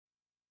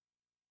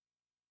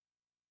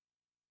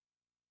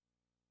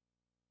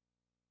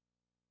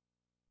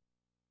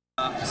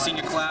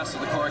Senior class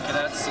of the Corps of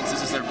Cadets, since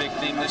this is their big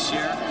thing this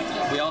year.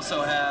 We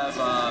also have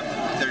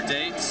their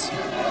dates,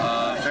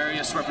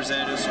 various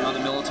representatives from other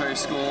military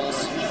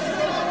schools.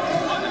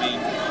 I mean,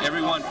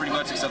 everyone pretty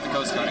much except the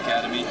Coast Guard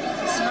Academy.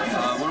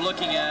 We're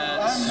looking at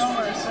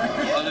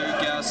other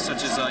guests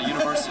such as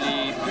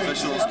university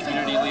officials,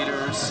 community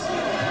leaders,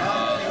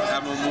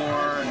 Admiral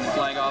Moorer and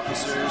flag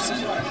officers,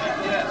 and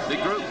yeah,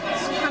 big group.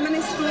 How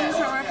many schools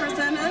are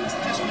represented?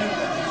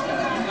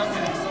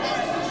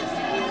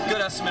 Good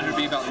estimate would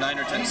be about 9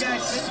 or 10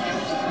 schools.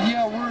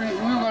 Yeah, we're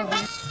going to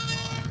be...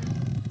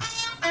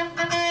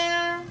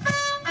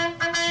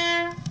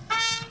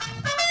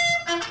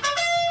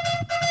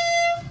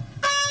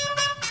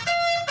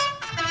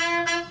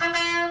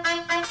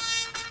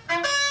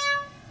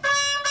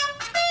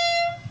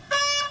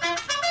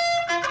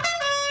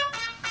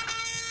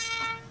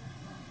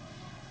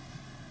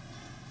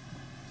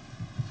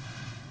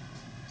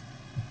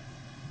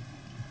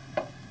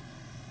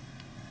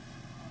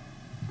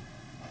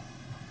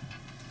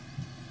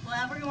 Will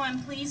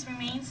everyone please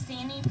remain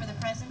standing for the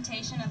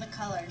presentation of the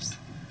colors?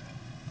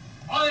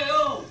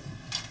 I-O!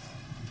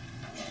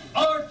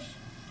 Arch!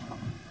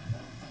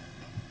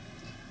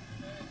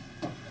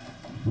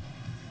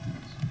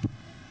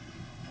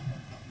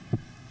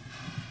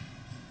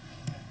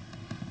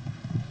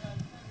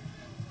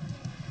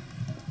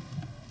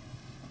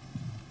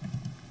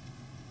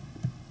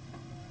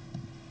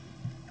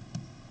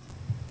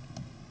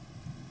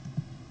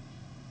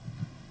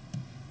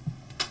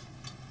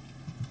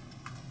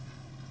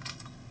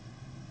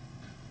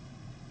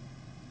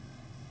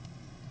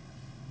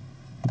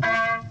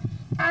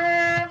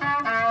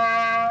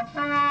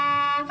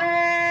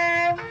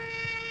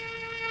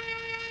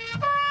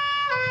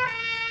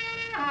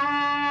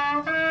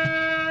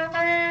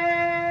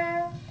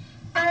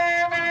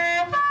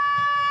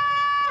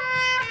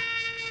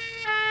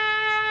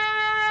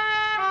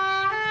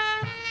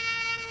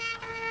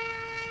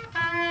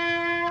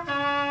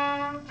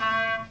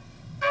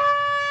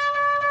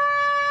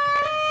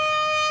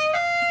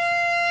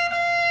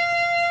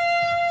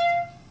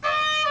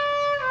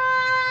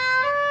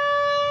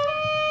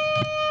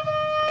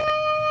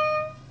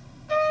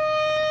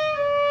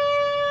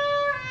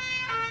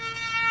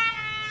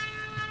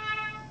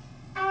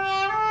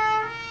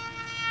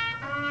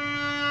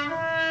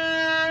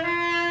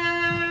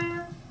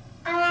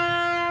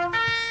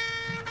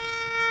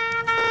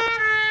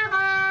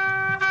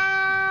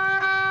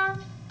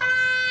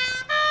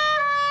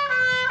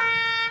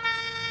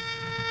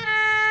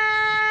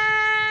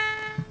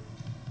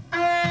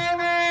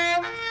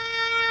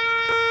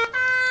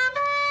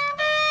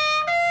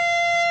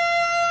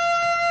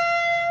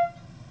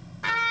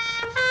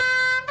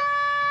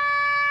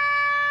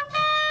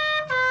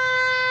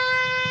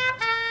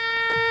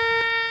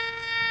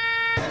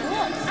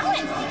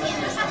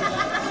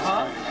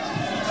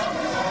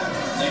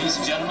 Ladies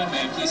and gentlemen,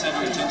 may I please have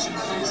your attention,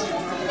 please?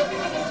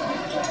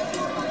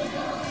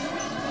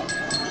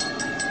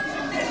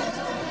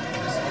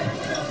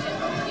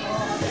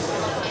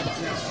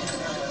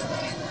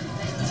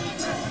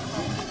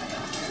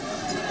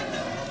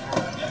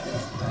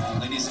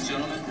 Ladies and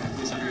gentlemen, may I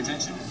please have your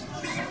attention?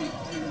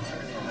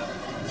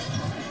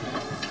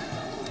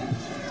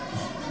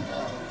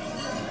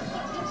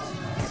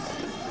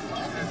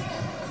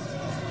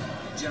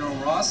 General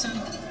Rawson,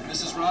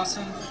 Mrs.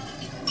 Rawson,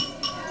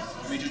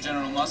 Major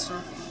General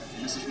Musser,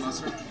 Mrs.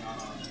 Musser.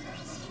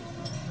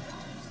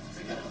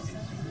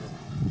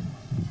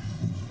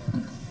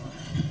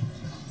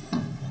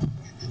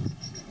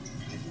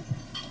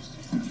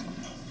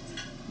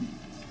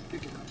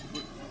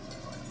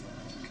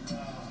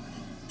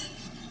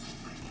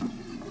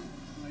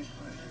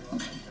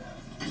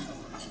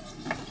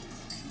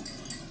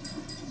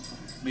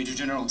 Major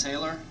General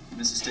Taylor,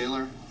 Mrs.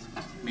 Taylor,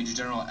 Major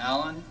General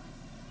Allen,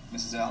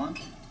 Mrs. Allen,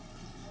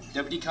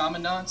 Deputy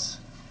Commandants,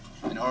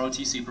 and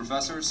ROTC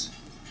professors,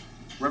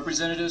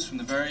 representatives from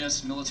the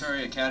various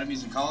military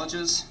academies and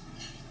colleges,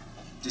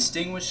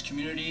 distinguished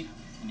community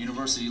and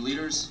university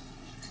leaders,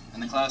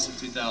 and the class of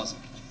 2000.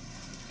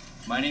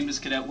 My name is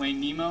Cadet Wayne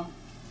Nemo,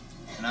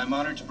 and I'm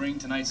honored to bring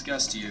tonight's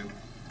guest to you,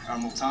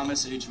 Admiral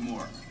Thomas H.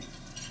 Moorer.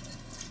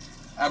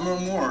 Admiral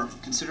Moorer,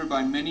 considered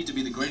by many to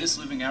be the greatest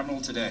living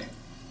admiral today,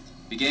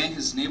 began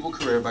his naval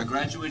career by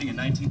graduating in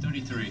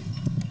 1933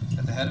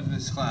 at the head of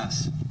his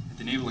class at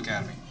the Naval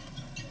Academy.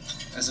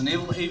 As a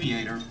naval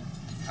aviator,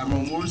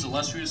 Admiral Moorer's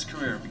illustrious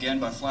career began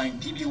by flying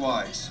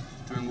PBYs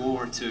during World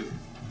War II.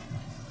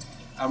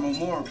 Admiral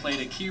Moorer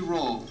played a key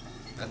role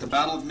at the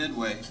Battle of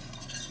Midway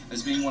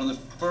as being one of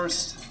the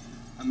first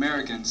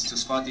Americans to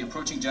spot the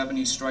approaching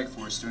Japanese strike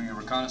force during a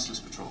reconnaissance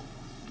patrol.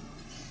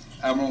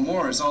 Admiral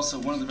Moorer is also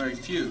one of the very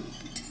few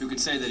who could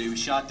say that he was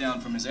shot down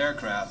from his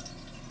aircraft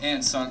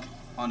and sunk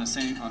on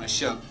a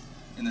ship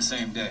in the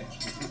same day.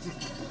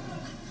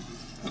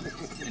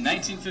 In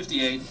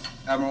 1958,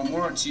 Admiral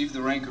Moorer achieved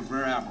the rank of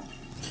Rear Admiral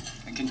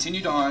and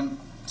continued on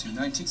to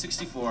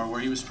 1964, where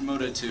he was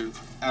promoted to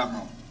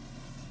Admiral.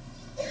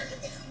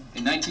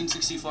 In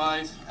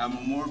 1965,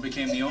 Admiral Moorer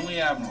became the only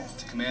Admiral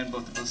to command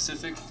both the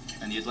Pacific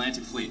and the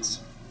Atlantic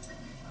fleets.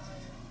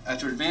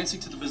 After advancing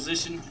to the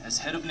position as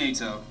head of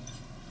NATO,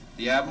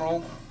 the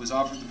Admiral was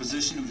offered the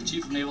position of the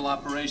Chief of Naval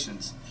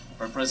Operations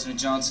by President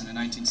Johnson in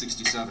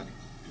 1967.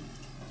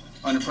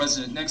 Under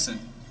President Nixon,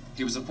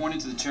 he was appointed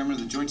to the Chairman of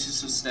the Joint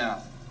Chiefs of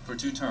Staff for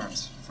 2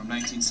 terms, from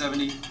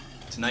 1970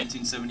 to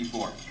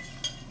 1974.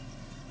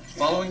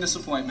 Following this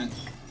appointment,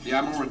 the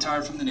Admiral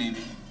retired from the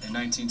Navy in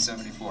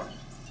 1974.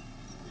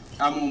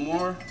 Admiral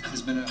Moorer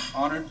has been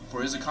honored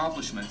for his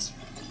accomplishments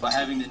by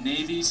having the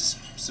Navy's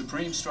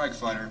Supreme Strike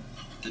Fighter,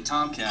 the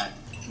Tomcat,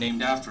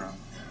 named after him,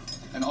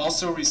 and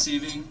also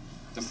receiving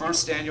the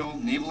first annual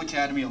Naval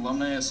Academy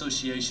Alumni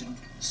Association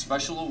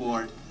Special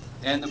Award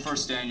and the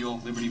first annual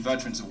Liberty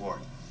Veterans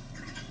Award.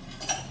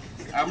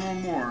 Admiral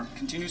Moorer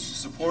continues to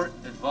support,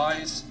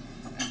 advise,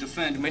 and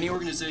defend many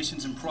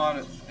organizations and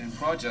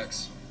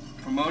projects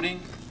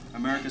promoting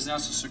America's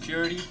national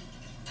security,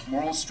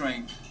 moral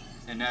strength,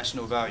 and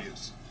national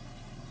values,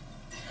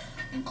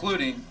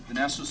 including the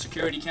National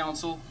Security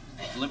Council,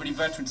 the Liberty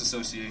Veterans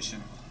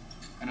Association,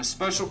 and a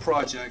special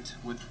project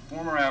with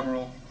former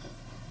Admiral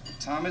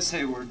Thomas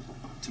Hayward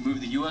to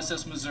move the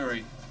USS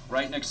Missouri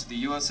right next to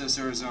the USS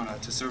Arizona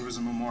to serve as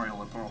a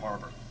memorial at Pearl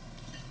Harbor.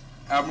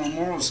 Admiral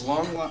Moorer's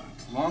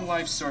long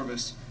life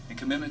service and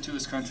commitment to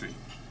his country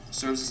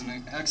serves as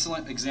an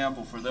excellent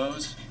example for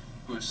those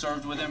who have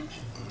served with him,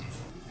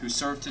 who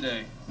serve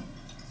today,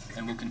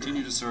 and will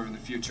continue to serve in the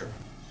future.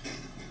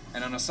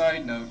 And on a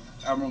side note,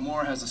 Admiral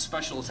Moorer has a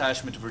special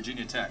attachment to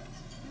Virginia Tech.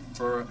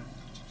 For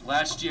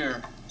last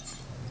year,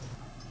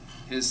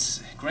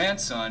 his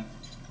grandson,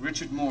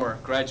 Richard Moore,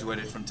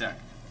 graduated from Tech.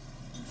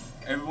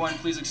 Everyone,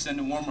 please extend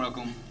a warm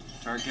welcome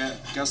to our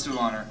guest of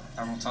honor,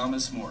 Admiral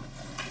Thomas Moorer.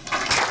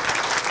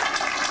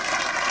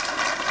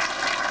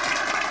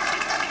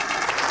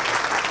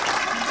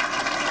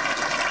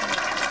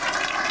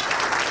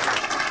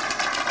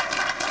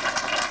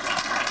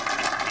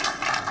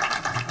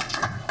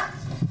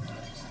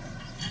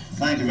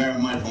 Thank you very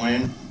much,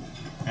 Wayne.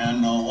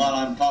 And while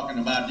I'm talking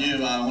about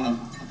you, I want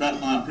to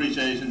express my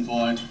appreciation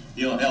for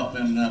your help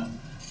in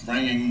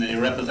bringing the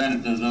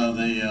representatives of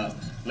the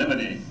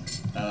Liberty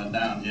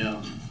down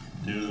here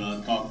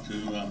to talk to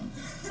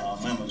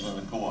members of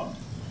the Corps.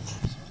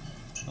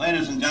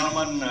 Ladies and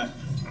gentlemen,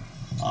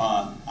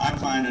 I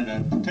find it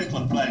a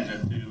particular pleasure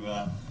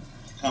to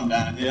come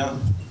down here.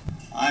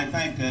 I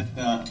think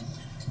that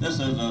this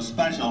is a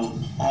special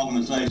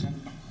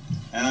organization,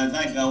 and I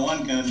think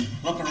one can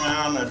look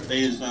around at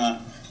these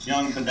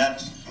young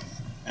cadets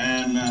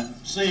and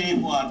see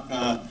what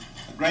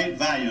great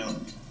value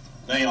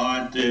they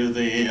are to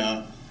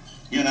the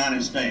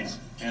United States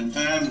in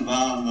terms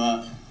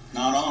of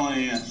not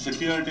only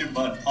security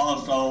but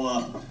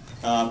also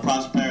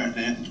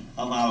prosperity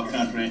of our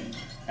country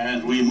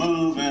as we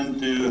move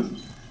into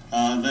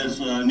this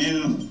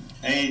new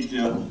age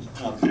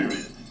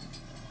period.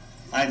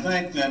 I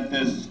think that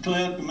it's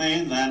clear to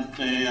me that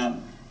the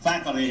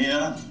faculty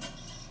here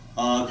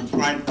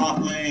quite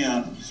properly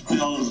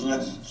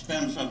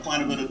spends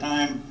quite a bit of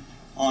time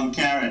on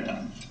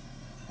character.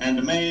 And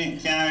to me,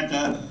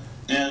 character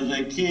is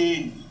a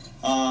key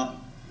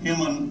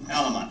human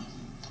element.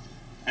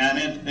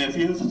 And if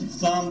you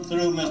thumb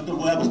through Mr.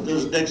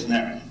 Webster's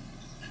dictionary,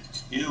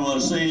 you will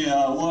see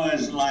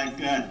words like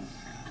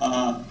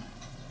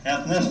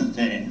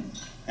ethnicity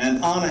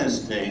and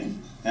honesty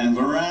and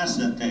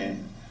veracity,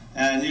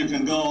 and you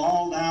can go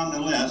all down the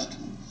list.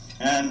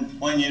 And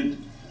when you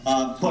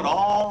put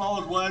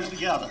all those words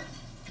together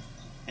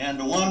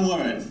into one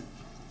word,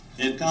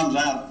 it comes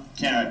out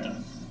character.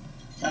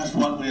 That's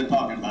what we're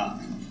talking about.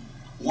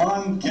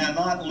 One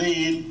cannot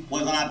lead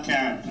without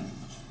character.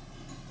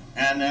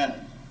 And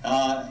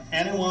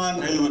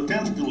anyone who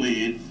attempts to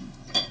lead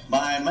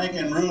by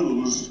making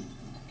rules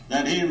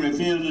that he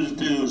refuses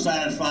to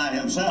satisfy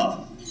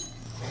himself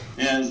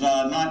is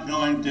not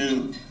going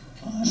to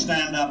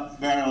stand up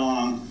very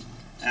long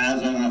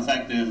as an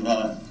effective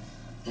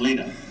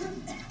leader.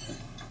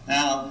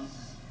 Now,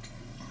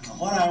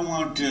 what I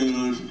want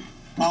to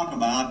talk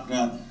about,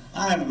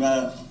 I've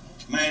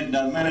made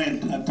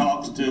many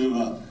talks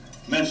to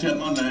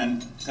midshipmen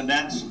and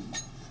cadets,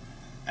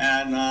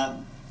 and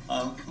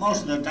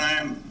most of the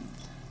time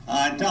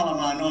I tell them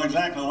I know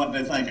exactly what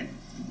they're thinking.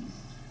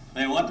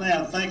 What they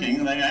are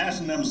thinking, they're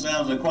asking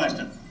themselves a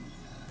question.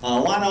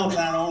 Why don't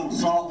that old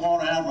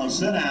saltwater admiral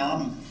sit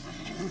down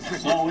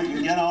so we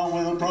can get on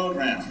with the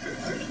program?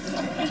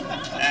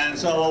 And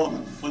so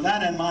with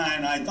that in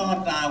mind, I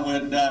thought I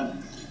would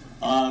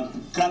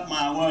cut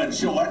my words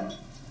short,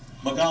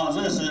 because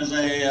this is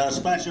a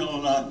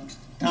special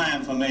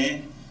time for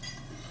me,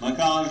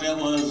 because it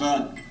was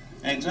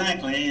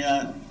exactly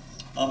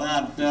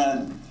about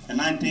in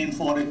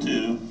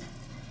 1942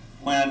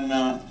 when,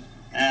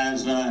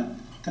 as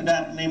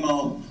Cadet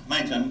Nemo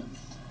mentioned,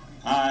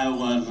 I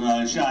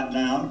was shot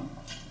down.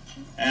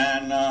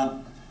 And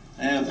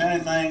if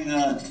anything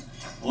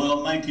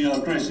will make you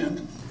a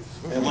Christian,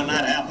 and when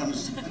that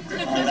happens,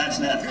 that's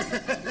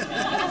it.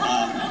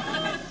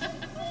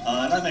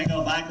 Let me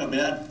go back a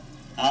bit.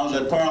 I was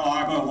at Pearl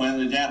Harbor when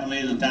the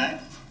Japanese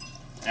attacked,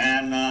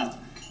 and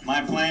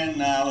my plane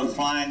was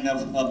flying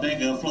a big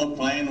float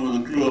plane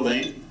with a crew of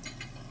 8,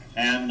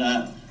 and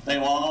they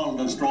were all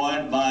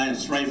destroyed by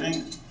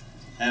strafing,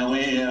 and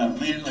we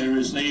immediately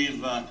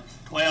received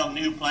 12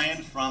 new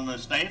planes from the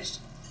States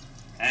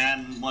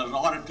and was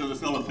ordered to the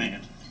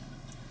Philippines.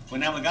 We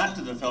never got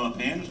to the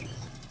Philippines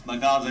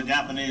because the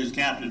Japanese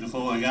captured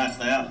before we got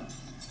there,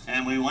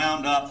 and we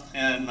wound up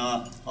in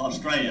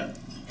Australia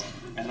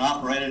and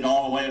operated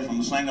all the way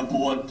from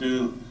Singapore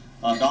to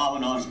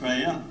Darwin,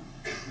 Australia.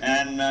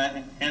 And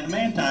in the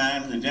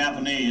meantime, the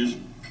Japanese,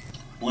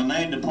 when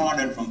they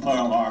departed from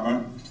Pearl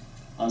Harbor,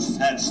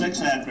 had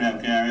 6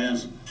 aircraft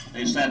carriers.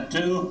 They sent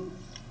 2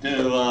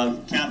 to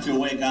capture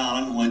Wake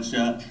Island, which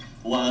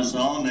was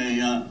on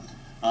the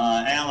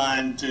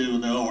airline to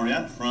the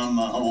Orient from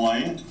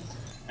Hawaii.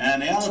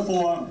 And the other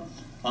 4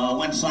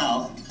 went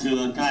south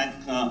to attack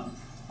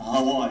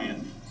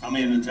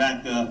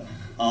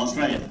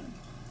Australia.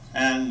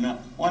 And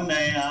one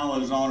day I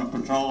was on a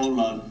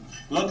patrol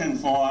looking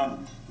for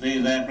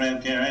these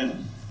aircraft carriers,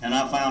 and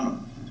I found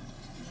them.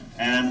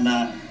 And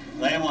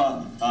they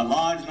were a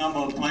large number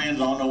of planes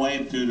on the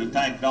way to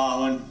attack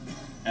Darwin,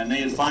 and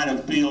these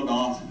fighters peeled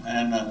off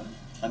and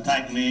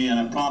attacked me, and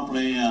I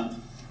promptly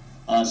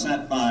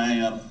set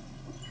my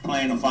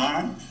plane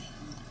afire.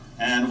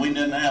 And we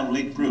didn't have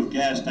leak-proof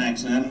gas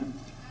tanks in,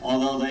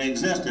 although they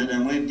existed,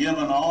 and we'd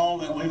given all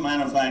that we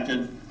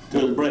manufactured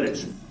to the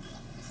British.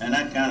 And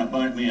that kind of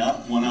burnt me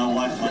up when I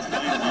watched my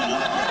plane run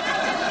up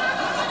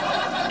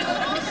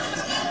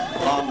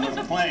along with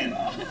the plane.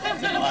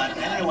 But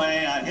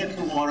anyway, I hit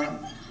the water,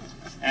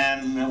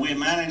 and we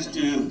managed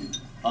to,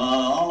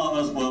 all of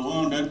us were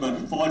wounded, but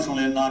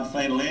fortunately not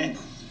fatally,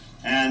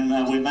 and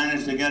we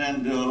managed to get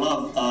into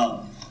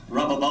a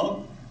rubber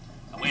boat.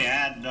 We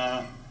had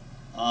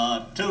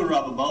 2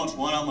 rubber boats,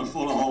 one of them was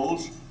full of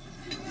holes.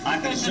 I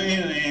could see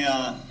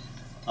the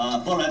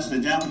bullets. The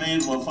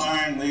Japanese were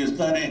firing these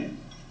 30mm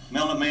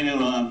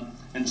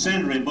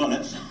incendiary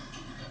bullets.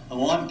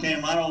 One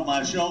came right over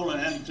my shoulder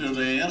into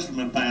the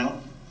instrument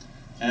panel,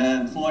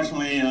 and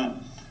fortunately I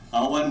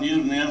wasn't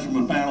using the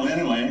instrument panel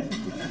anyway. I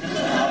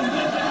was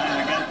just trying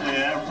to get the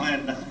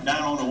airplane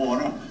down on the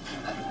water,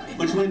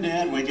 which we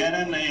did. We get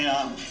in the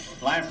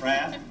life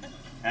raft,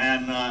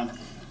 and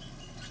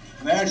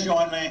very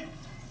shortly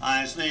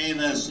I see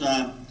this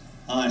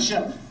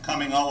ship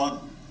coming over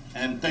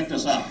and picked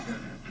us up.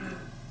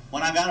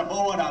 When I got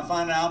aboard, I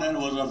found out that it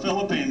was a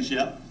Philippine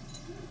ship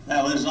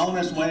that was on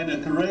its way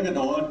to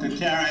Corregidor to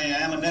carry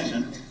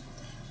ammunition,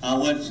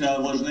 which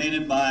was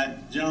needed by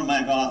General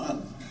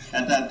MacArthur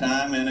at that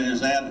time in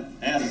his air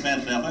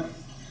defense effort,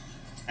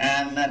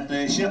 and that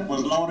the ship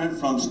was loaded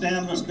from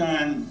stem to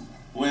stern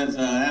with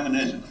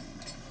ammunition.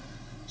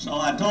 So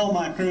I told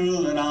my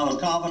crew that I was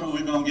confident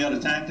we were going to get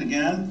attacked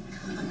again,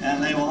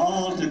 and they were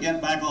all to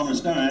get back on the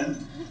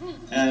stern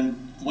and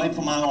wait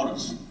for my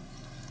orders.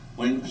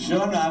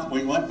 Sure enough,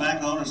 we went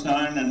back on the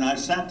stern, and I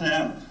sat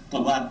there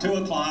till about 2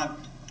 o'clock.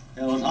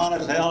 It was hot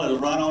as hell. It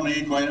was right on the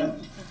equator.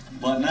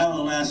 But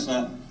nevertheless,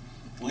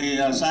 we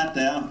sat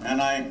there,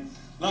 and I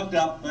looked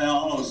up there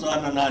all of a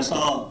sudden, and I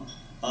saw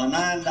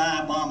 9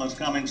 dive bombers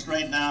coming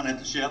straight down at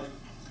the ship.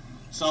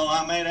 So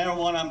I made every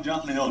one of them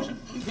jump in the ocean.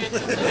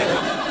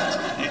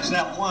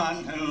 Except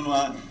one who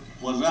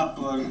was up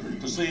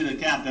to see the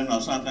captain or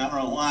something. I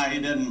don't know why he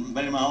didn't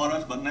obey my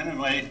orders, but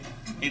anyway,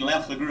 he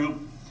left the group,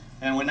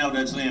 and we never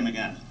did see him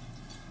again.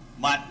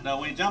 But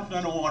we jumped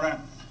in the water,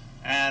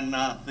 and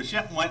the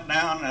ship went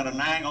down at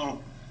an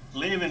angle,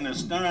 leaving the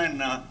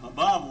stern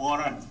above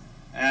water,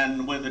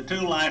 and with the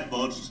 2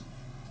 lifeboats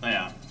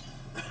there.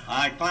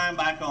 I climbed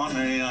back on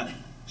the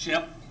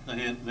ship.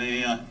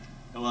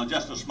 Well,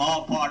 just a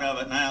small part of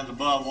it now is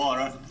above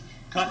water,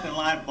 cut the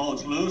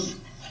lifeboats loose,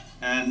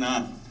 and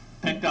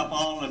picked up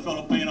all the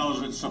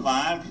Filipinos that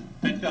survived,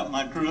 picked up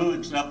my crew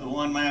except the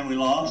 1 man we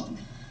lost,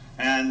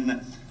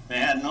 and they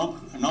had no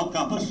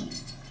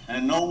compass,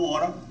 and no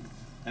water,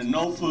 and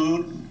no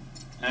food,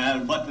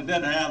 but they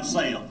did have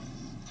sail.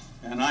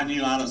 And I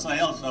knew how to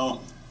sail,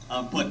 so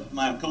I put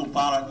my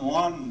co-pilot in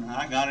one,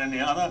 I got in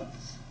the other,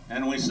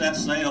 and we set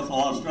sail for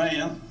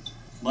Australia.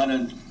 But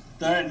the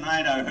 3rd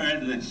night I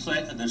heard the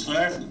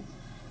surf,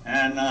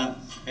 and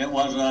it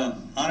was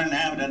an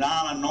uninhabited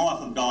island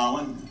north of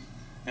Darwin,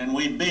 and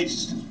we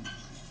beached.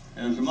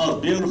 It was the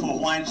most beautiful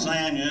white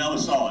sand you ever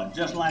saw,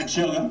 just like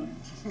sugar.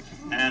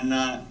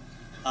 And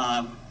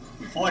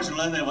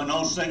fortunately, there were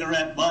no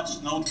cigarette butts,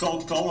 no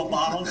Coca-Cola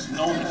bottles,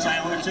 no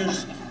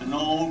sandwiches, and no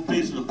old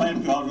pieces of paper,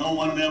 because no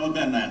one had ever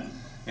been there.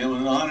 It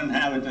was an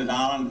uninhabited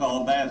island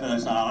called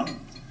Bathurst Island.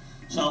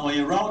 So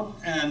we wrote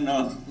in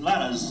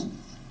letters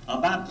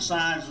about the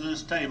size of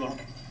this table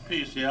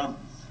piece here,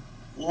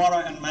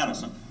 water and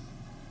medicine.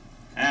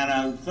 And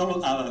an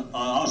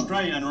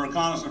Australian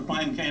reconnaissance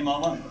plane came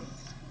over.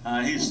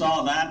 He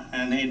saw that,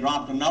 and he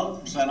dropped a note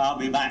and said, "I'll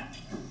be back."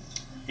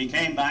 He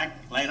came back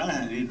later,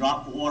 and he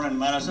dropped the water and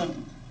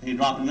medicine. He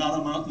dropped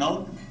another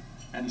note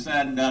and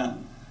said,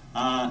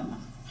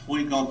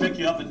 "We're going to pick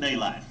you up at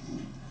daylight."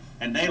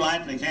 At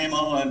daylight, they came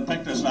over and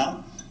picked us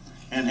up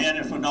and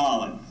headed for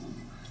Darwin.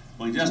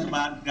 we just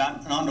about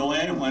got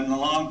underway when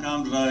along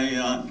comes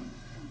a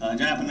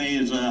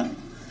Japanese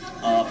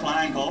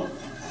flying boat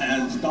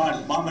and starts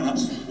bombing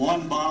us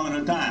one bomb at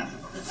a time.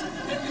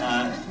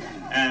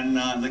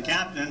 The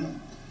captain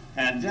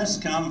had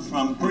just come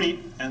from Crete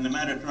in the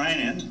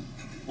Mediterranean,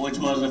 which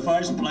was the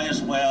first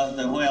place where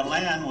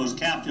land was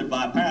captured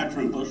by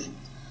paratroopers,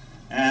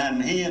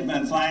 and he had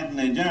been fighting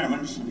the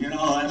Germans. You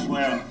know, that's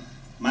where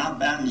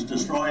Mountbatten's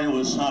destroyer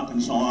was sunk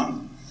and so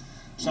on.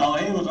 So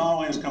he was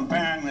always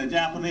comparing the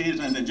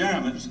Japanese and the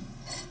Germans,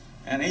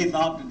 and he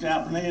thought the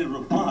Japanese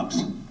were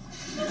punks. And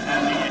he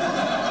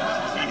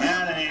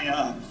had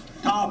a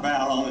tar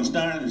barrel on the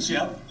stern of the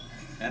ship,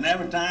 and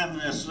every time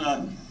this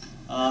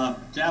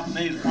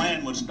Japanese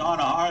plane would start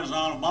a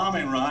horizontal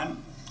bombing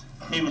run,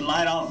 he would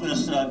light off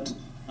this tar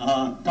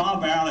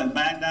barrel and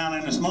back down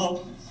in the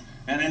smoke,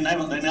 and they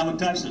never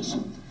touched us.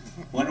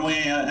 When we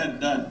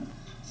had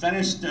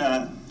finished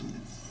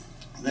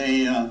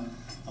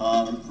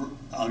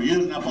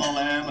using up all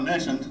the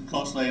ammunition, of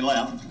course they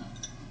left,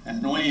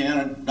 and we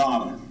entered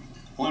Darwin.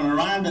 When we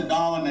arrived at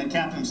Darwin, the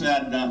captain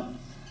said,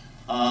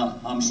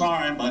 I'm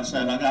sorry, but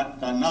said, I got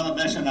another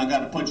mission, I got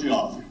to put you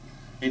off.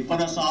 He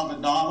put us off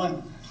at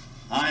Darwin.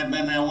 I had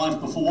been there once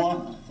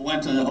before,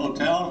 went to the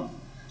hotel,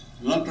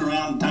 looked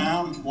around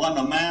town, wasn't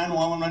a man,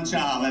 woman, and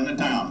child in the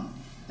town.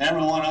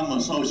 Every one of them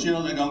was so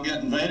sure they're going to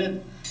get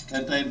invaded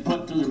that they'd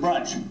put to the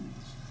brush.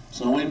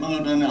 So we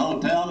moved in the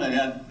hotel. They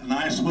had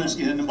nice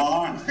whiskey in the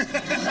bar,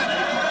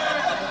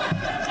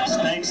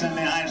 steaks in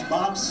the ice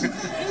box,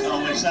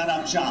 so we set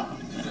up shop.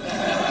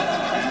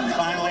 And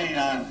finally,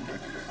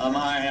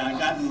 I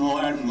got in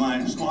word in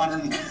my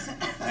squadron,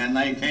 and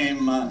they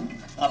came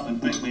up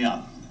and picked me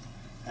up.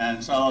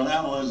 And so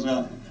that was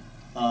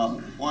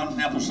one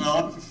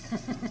episode.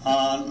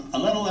 A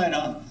little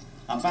later,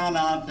 I found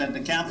out that the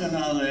captain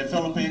of the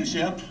Philippine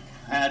ship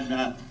had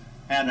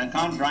a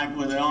contract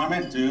with the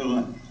Army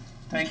to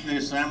take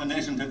this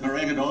ammunition to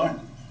Corregidor,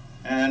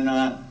 and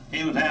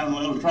he was having a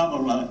little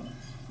trouble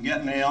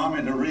getting the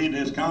Army to read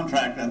his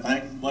contract, I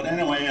think. But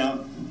anyway,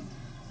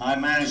 I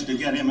managed to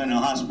get him in a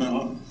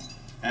hospital,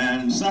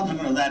 and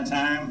subsequent to that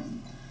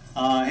time,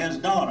 his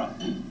daughter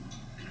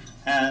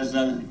has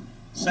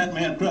sent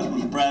me a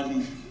Christmas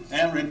present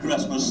every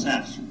Christmas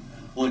since,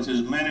 which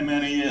is many,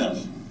 many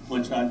years,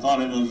 which I thought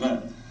it was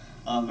a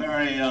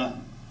very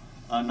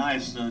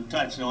nice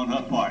touch on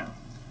her part.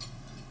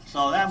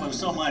 So that was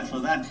so much for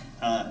that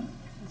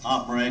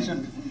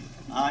operation.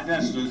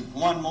 Just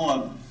one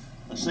more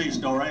sea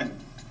story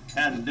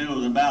had to do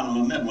with the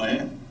Battle of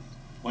Midway,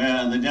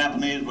 where the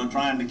Japanese were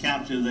trying to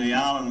capture the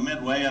island of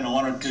Midway in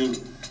order to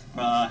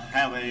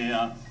have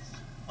a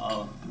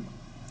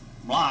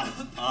block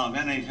of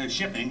any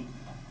shipping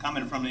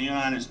coming from the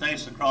United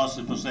States across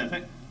the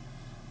Pacific.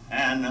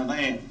 And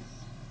they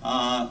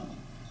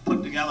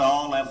put together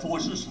all their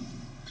forces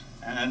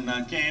and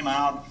came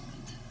out.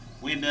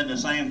 We did the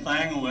same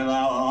thing with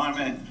our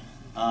Army,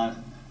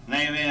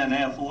 Navy, and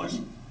Air Force.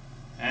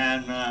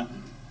 And there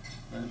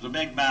was a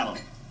big battle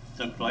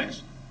took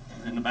place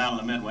in the Battle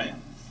of Midway.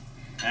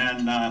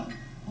 And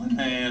when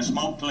the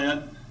smoke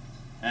cleared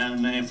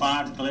and the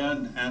fire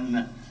cleared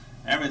and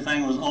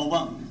everything was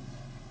over,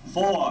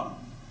 4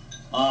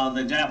 of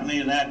the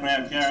Japanese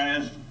aircraft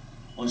carriers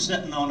were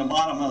sitting on the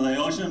bottom of the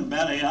ocean,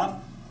 belly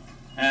up,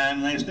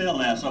 and they're still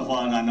there so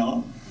far as I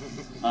know.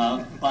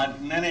 But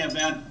in any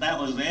event, that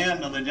was the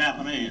end of the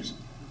Japanese.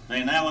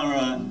 They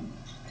never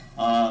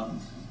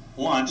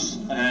once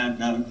had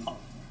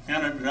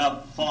entered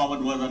up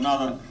forward with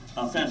another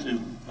offensive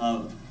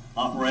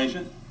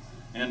operation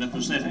in the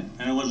Pacific,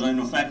 and it was in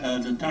effect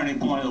the turning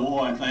point of the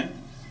war, I think.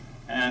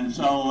 And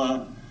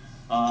so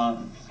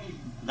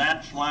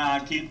that's why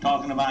I keep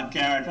talking about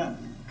character,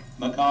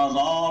 because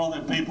all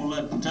of the people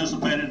that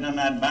participated in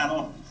that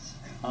battle,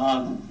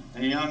 the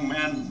young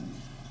men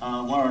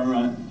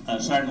were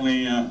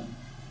certainly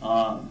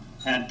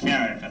had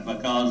character,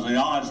 because the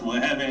odds were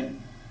heavy,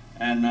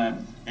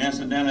 and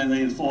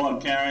incidentally these 4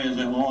 carriers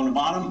that were on the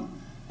bottom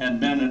had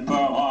been at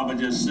Pearl Harbor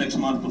just 6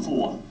 months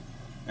before,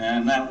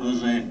 and that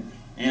was the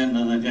end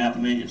of the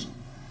Japanese.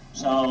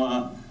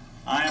 So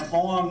I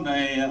formed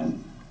a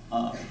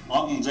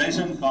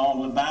organization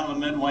called the Battle of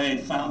Midway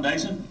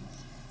Foundation,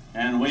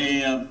 and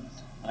we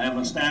have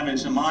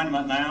established a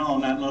monument now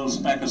on that little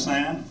speck of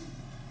sand,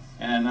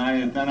 and I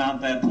have been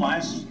out there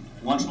twice,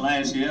 once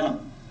last year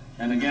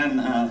and again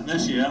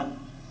this year,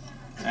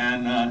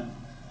 and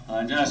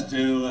just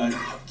to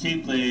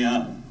keep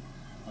the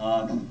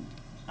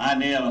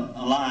idea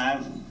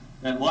alive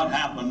that what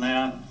happened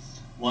there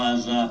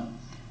was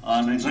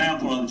an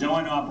example of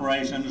joint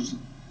operations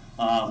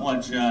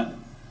which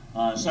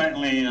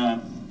certainly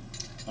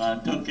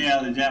took care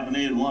of the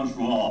Japanese once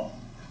for all.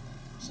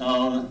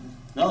 So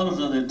those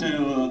are the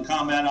 2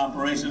 combat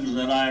operations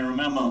that I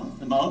remember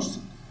the most,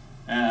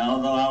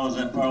 although I was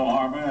at Pearl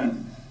Harbor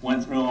and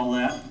went through all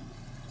that.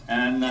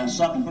 And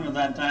subsequent to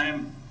that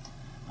time,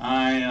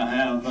 I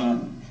have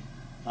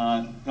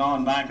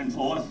gone back and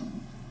forth,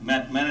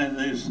 met many of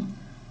these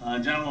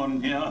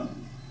gentlemen here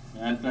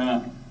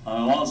that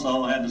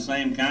also had the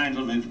same kinds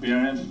of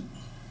experience.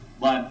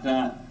 But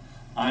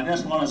I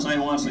just want to say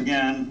once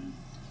again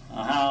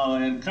how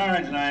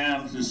encouraged I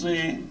am to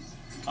see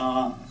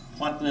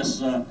what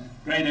this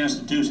great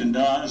institution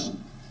does.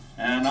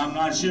 And I'm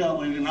not sure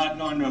we're not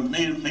going to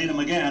meet them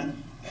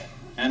again.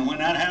 And when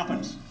that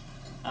happens,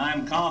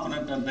 I'm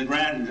confident that the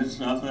graduates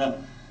of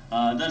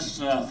this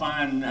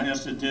fine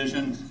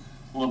institution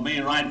will be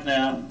right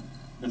there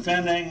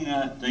defending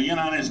the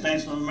United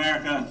States of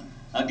America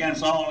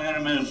against all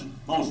enemies,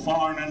 both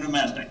foreign and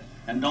domestic.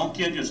 And don't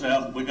kid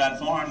yourself, we got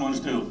foreign ones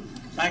too.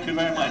 Thank you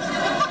very much.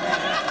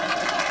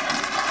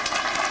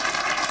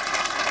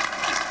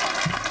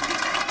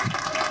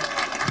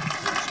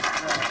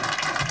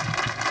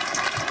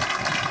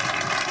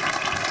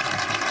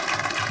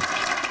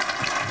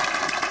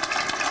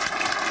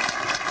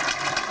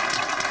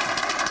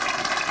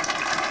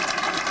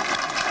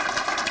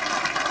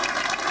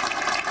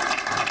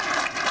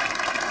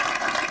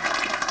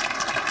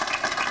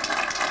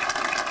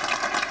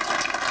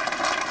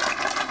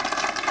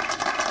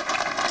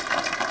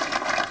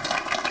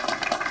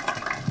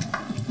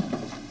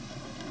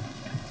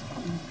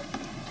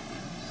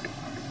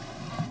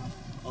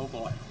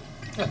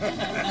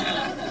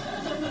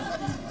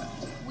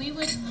 We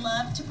would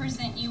love to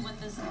present you with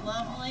this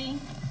lovely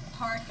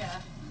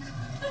parka.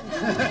 The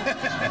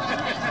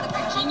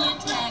Virginia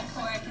Tech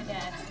Corps of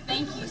Cadets.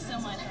 Thank you so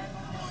much,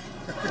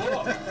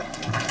 Admiral Moore.